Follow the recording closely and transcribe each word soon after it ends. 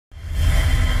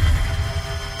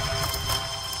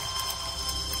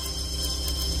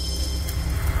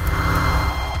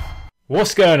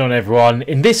What's going on, everyone?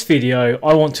 In this video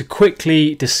I want to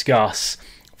quickly discuss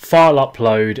file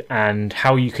upload and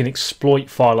how you can exploit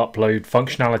file upload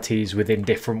functionalities within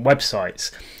different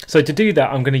websites. So to do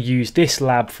that I'm going to use this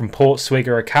lab from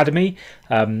Portswigger Academy,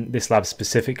 this lab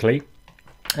specifically.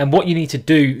 And what you need to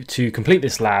do to complete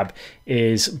this lab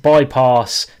is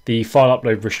bypass the file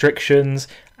upload restrictions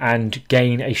and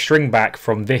gain a string back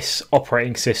from this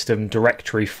operating system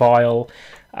directory file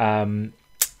and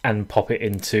pop it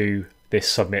into this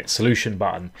submit solution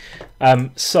button.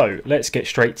 So let's get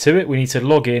straight to it. We need to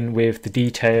log in with the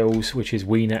details, which is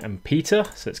Wiener and Peter.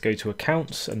 So let's go to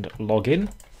accounts and log in.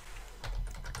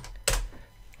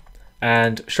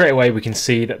 And straight away we can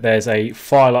see that there's a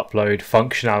file upload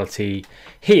functionality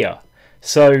here.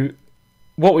 So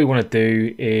what we want to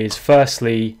do is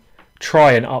firstly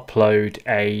try and upload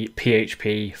a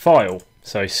PHP file.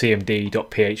 So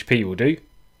cmd.php will do.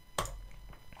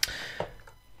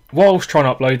 Whilst trying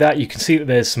to upload that, you can see that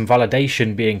there's some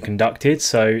validation being conducted.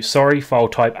 So sorry, file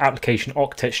type application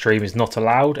octet stream is not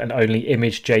allowed and only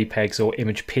image JPEGs or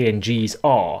image PNGs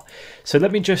are. So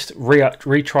let me just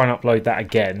retry and upload that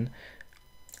again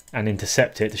and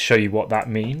intercept it to show you what that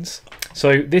means.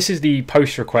 So this is the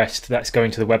post request that's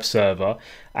going to the web server,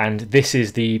 and this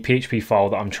is the PHP file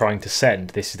that I'm trying to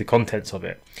send. This is the contents of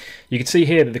it. You can see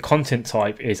here that the content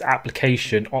type is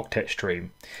application octet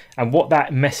stream, and what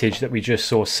that message that we just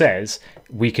saw says,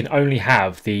 we can only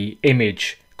have the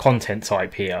image content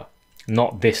type here,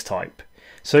 not this type.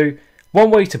 So one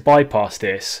way to bypass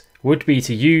this would be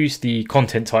to use the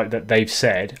content type that they've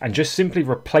said and just simply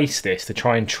replace this to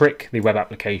try and trick the web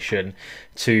application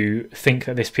to think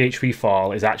that this PHP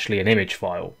file is actually an image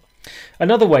file.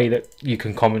 Another way that you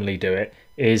can commonly do it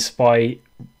is by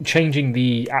changing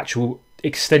the actual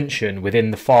extension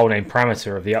within the file name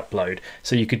parameter of the upload.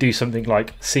 So you could do something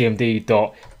like cmd.png.php.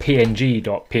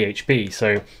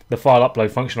 So the file upload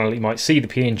functionality might see the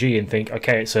PNG and think,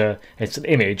 okay, it's an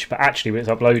image, but actually when it's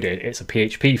uploaded, it's a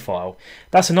PHP file.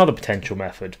 That's another potential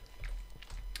method.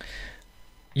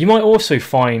 You might also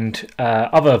find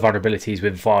other vulnerabilities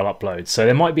with file uploads. So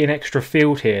there might be an extra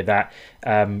field here that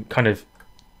kind of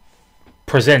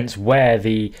presents where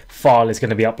the file is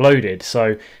going to be uploaded.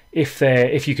 So if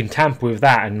you can tamper with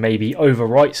that and maybe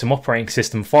overwrite some operating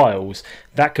system files,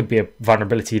 that could be a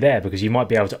vulnerability there, because you might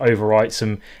be able to overwrite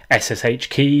some SSH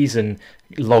keys and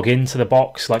log into the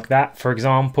box like that, for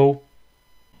example.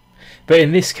 But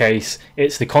in this case,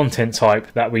 it's the content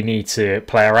type that we need to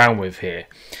play around with here.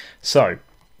 So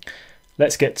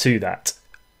let's get to that.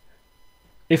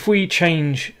 If we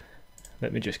change,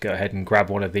 let me just go ahead and grab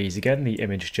one of these again. The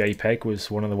image JPEG was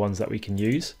one of the ones that we can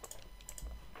use.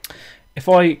 If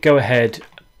I go ahead,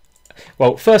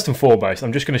 well, first and foremost,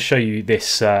 I'm just going to show you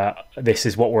this. This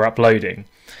is what we're uploading.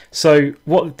 So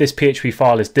what this PHP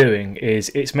file is doing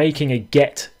is it's making a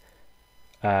get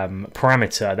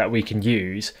parameter that we can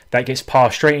use that gets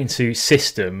passed straight into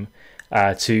system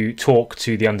to talk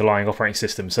to the underlying operating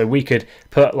system. So we could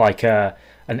put like an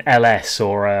ls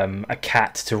or a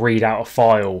cat to read out a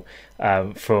file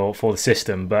for the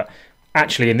system, but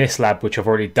actually in this lab, which I've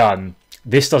already done,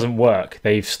 this doesn't work.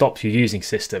 They've stopped you using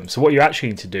system. So what you actually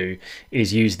need to do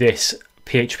is use this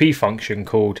PHP function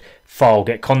called file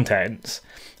get contents,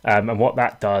 and what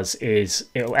that does is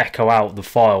it'll echo out the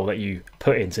file that you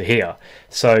put into here.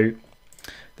 So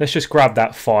let's just grab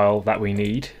that file that we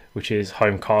need, which is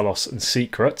home Carlos and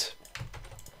secret,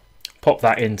 pop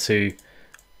that into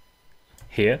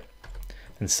here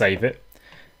and save it.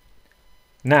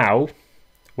 Now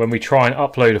when we try and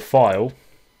upload a file,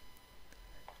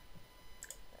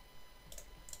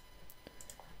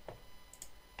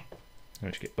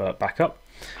 let's get Bert back up.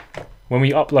 When we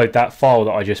upload that file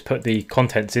that I just put the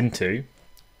contents into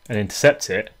and intercept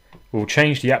it, we'll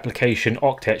change the application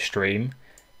octet stream,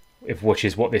 which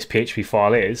is what this PHP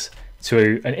file is,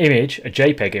 to an image, a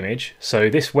JPEG image. So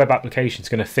this web application is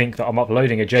going to think that I'm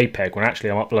uploading a JPEG when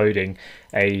actually I'm uploading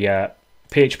a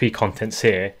PHP contents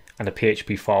here and a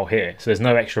PHP file here. So there's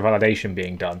no extra validation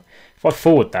being done. If I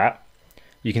forward that,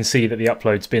 you can see that the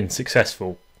upload's been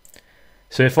successful.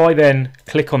 So if I then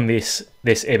click on this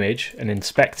image and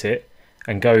inspect it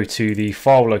and go to the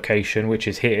file location, which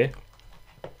is here,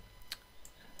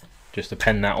 just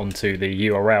append that onto the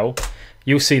URL,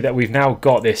 you'll see that we've now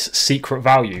got this secret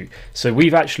value. So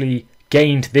we've actually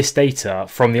gained this data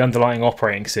from the underlying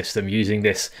operating system using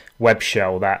this web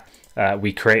shell that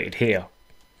we created here.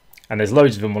 And there's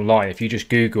loads of them online if you just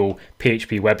Google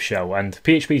PHP web shell, and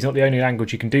PHP is not the only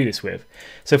language you can do this with.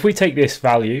 So if we take this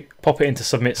value, pop it into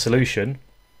submit solution,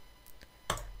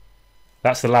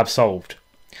 that's the lab solved.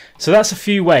 So that's a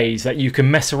few ways that you can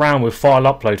mess around with file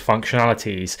upload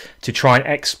functionalities to try and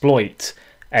exploit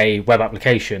a web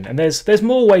application. And there's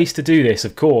more ways to do this,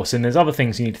 of course, and there's other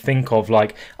things you need to think of,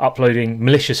 like uploading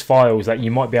malicious files that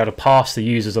you might be able to pass the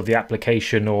users of the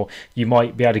application, or you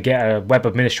might be able to get a web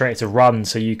administrator to run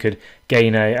so you could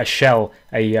gain a shell,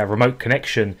 a remote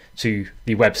connection to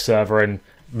the web server and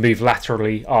move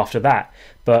laterally after that.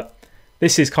 But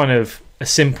this is kind of a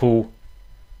simple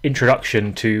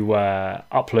introduction to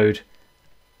upload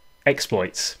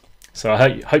exploits. So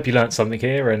I hope you learned something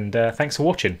here, and thanks for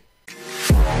watching.